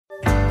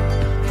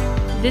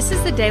This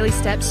is the Daily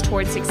Steps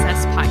Toward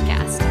Success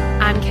podcast.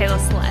 I'm Kayla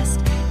Celeste.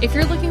 If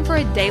you're looking for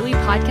a daily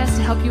podcast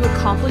to help you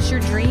accomplish your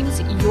dreams,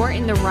 you're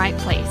in the right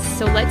place.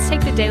 So let's take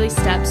the daily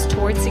steps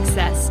toward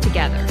success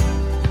together.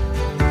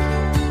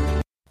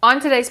 On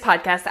today's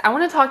podcast, I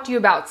want to talk to you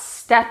about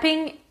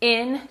stepping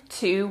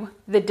into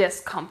the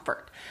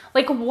discomfort.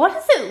 Like, what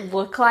does it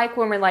look like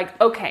when we're like,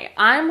 okay,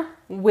 I'm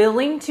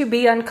willing to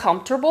be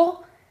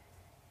uncomfortable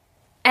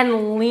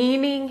and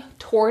leaning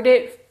toward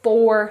it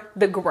for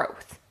the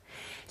growth?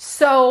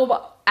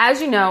 So,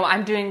 as you know,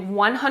 I'm doing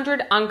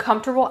 100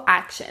 uncomfortable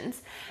actions,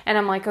 and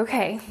I'm like,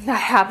 okay, I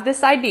have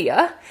this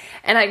idea,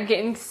 and I'm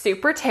getting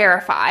super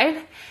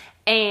terrified,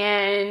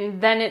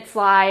 and then it's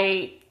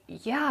like,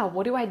 yeah,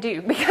 what do I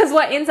do? Because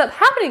what ends up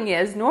happening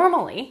is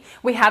normally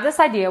we have this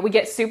idea, we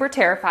get super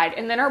terrified,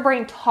 and then our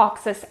brain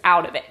talks us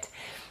out of it.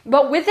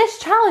 But with this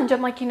challenge,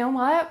 I'm like, you know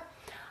what?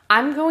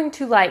 I'm going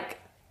to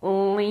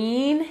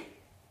lean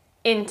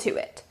into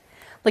it.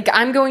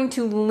 I'm going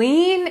to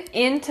lean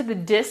into the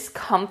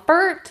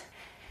discomfort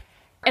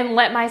and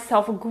let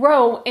myself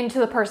grow into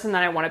the person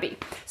that I want to be.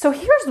 So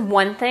here's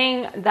one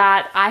thing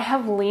that I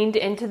have leaned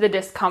into the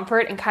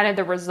discomfort and kind of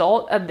the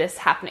result of this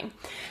happening.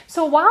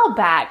 So a while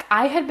back,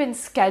 I had been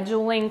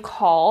scheduling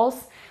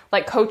calls,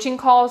 like coaching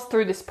calls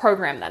through this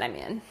program that I'm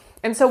in.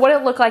 And so what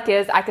it looked like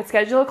is I could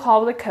schedule a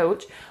call with a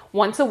coach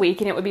once a week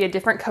and it would be a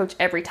different coach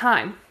every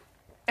time.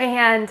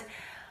 And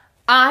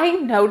I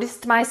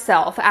noticed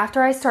myself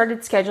after I started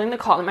scheduling the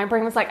call and my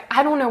brain was like,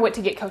 I don't know what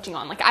to get coaching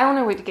on. I don't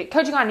know what to get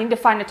coaching on. I need to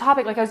find a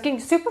topic. I was getting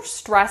super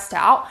stressed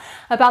out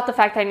about the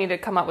fact that I needed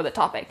to come up with a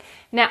topic.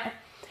 Now,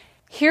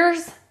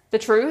 here's the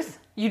truth.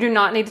 You do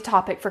not need a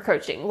topic for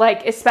coaching.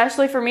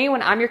 Especially for me,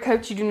 when I'm your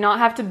coach, you do not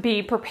have to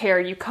be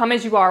prepared. You come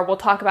as you are. We'll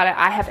talk about it.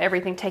 I have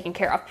everything taken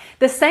care of.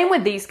 The same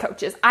with these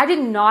coaches. I did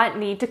not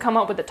need to come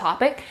up with a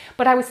topic,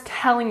 but I was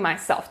telling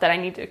myself that I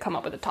needed to come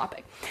up with a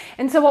topic.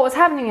 And so what was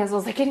happening is I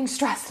was getting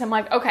stressed. And I'm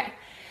like, okay,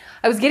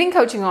 I was getting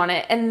coaching on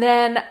it. And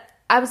then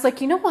I was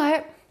like, you know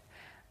what?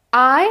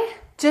 I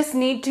just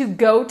need to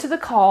go to the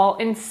call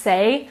and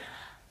say,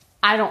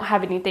 I don't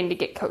have anything to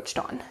get coached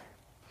on.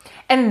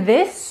 And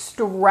this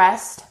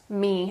stressed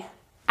me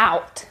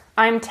out.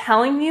 I'm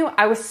telling you,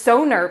 I was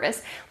so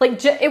nervous.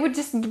 It would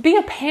just be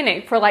a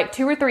panic for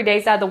 2 or 3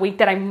 days out of the week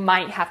that I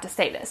might have to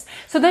say this.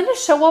 So then to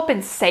show up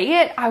and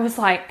say it, I was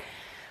like,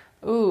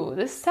 ooh,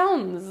 this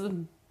sounds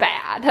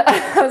bad.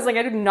 I was like,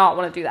 I do not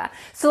want to do that.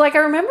 So I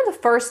remember the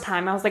first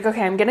time I was like,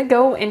 okay, I'm going to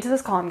go into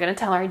this call. I'm going to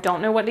tell her I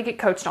don't know what to get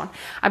coached on.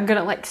 I'm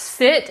going to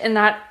sit in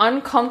that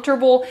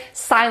uncomfortable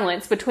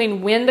silence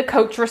between when the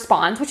coach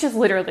responds, which is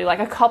literally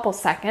a couple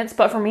seconds.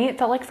 But for me, it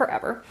felt like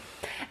forever.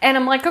 And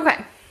I'm like,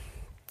 okay,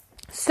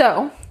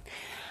 so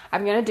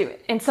I'm going to do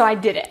it. And so I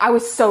did it. I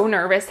was so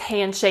nervous,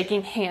 hands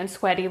shaking, hands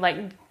sweaty.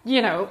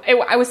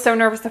 I was so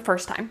nervous the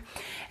first time.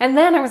 And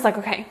then I was like,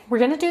 okay, we're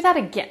going to do that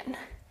again.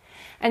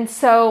 And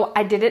so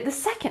I did it the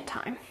second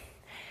time.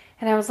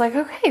 And I was like,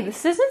 okay,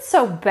 this isn't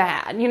so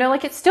bad.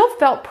 It still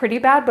felt pretty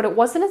bad, but it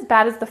wasn't as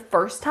bad as the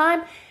first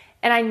time.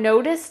 And I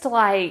noticed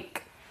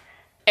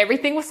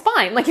everything was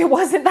fine. It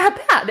wasn't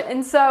that bad.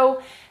 And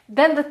so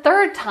then the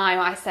third time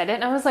I said it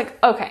and I was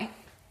like, okay,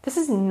 this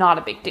is not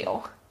a big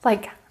deal.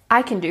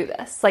 I can do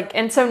this.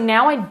 And so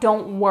now I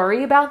don't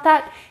worry about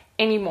that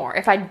anymore.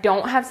 If I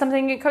don't have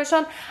something to get coached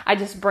on, I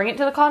just bring it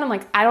to the call and I'm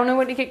like, I don't know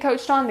what to get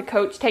coached on. The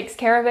coach takes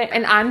care of it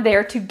and I'm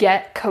there to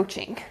get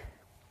coaching.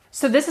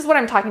 So this is what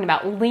I'm talking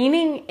about.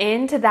 Leaning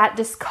into that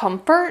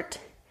discomfort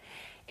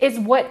is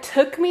what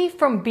took me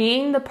from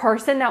being the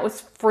person that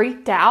was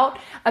freaked out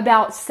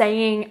about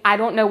saying, I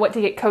don't know what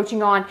to get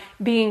coaching on,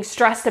 being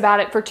stressed about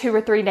it for 2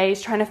 or 3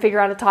 days, trying to figure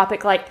out a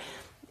topic.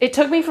 It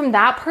took me from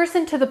that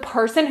person to the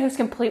person who's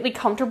completely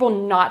comfortable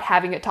not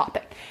having a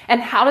topic.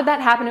 And how did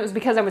that happen? It was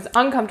because I was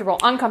uncomfortable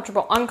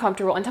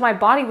until my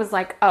body was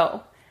like,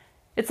 oh,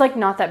 it's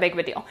not that big of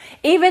a deal.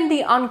 Even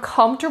the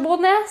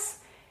uncomfortableness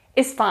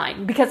is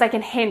fine because I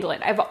can handle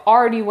it. I've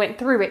already went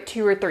through it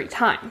 2 or 3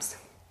 times.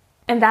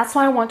 And that's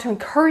why I want to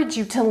encourage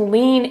you to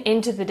lean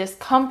into the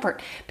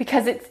discomfort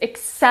because it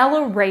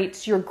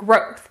accelerates your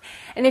growth.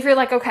 And if you're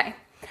like, okay,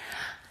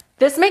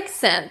 this makes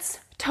sense,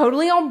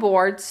 totally on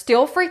board,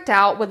 still freaked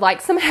out, would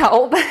like some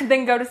help,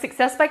 then go to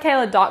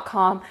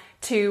successbykayla.com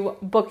to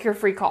book your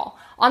free call.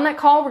 On that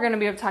call, we're going to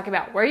be able to talk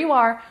about where you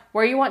are,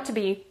 where you want to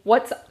be,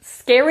 what's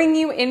scaring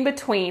you in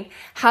between,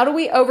 how do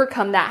we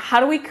overcome that, how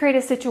do we create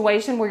a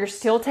situation where you're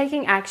still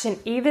taking action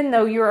even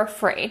though you're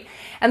afraid.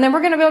 And then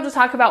we're going to be able to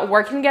talk about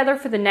working together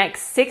for the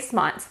next 6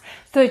 months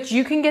so that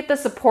you can get the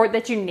support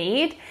that you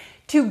need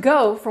to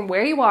go from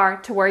where you are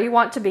to where you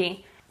want to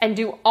be and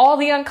do all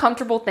the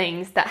uncomfortable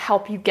things that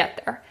help you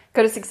get there.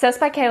 Go to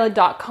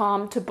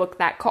successbykayla.com to book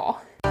that call.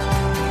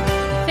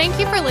 Thank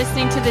you for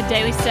listening to the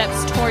Daily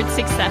Steps Toward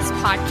Success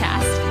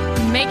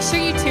podcast. Make sure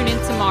you tune in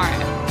tomorrow.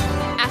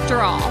 After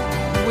all,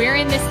 we're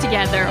in this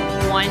together,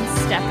 one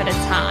step at a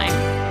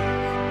time.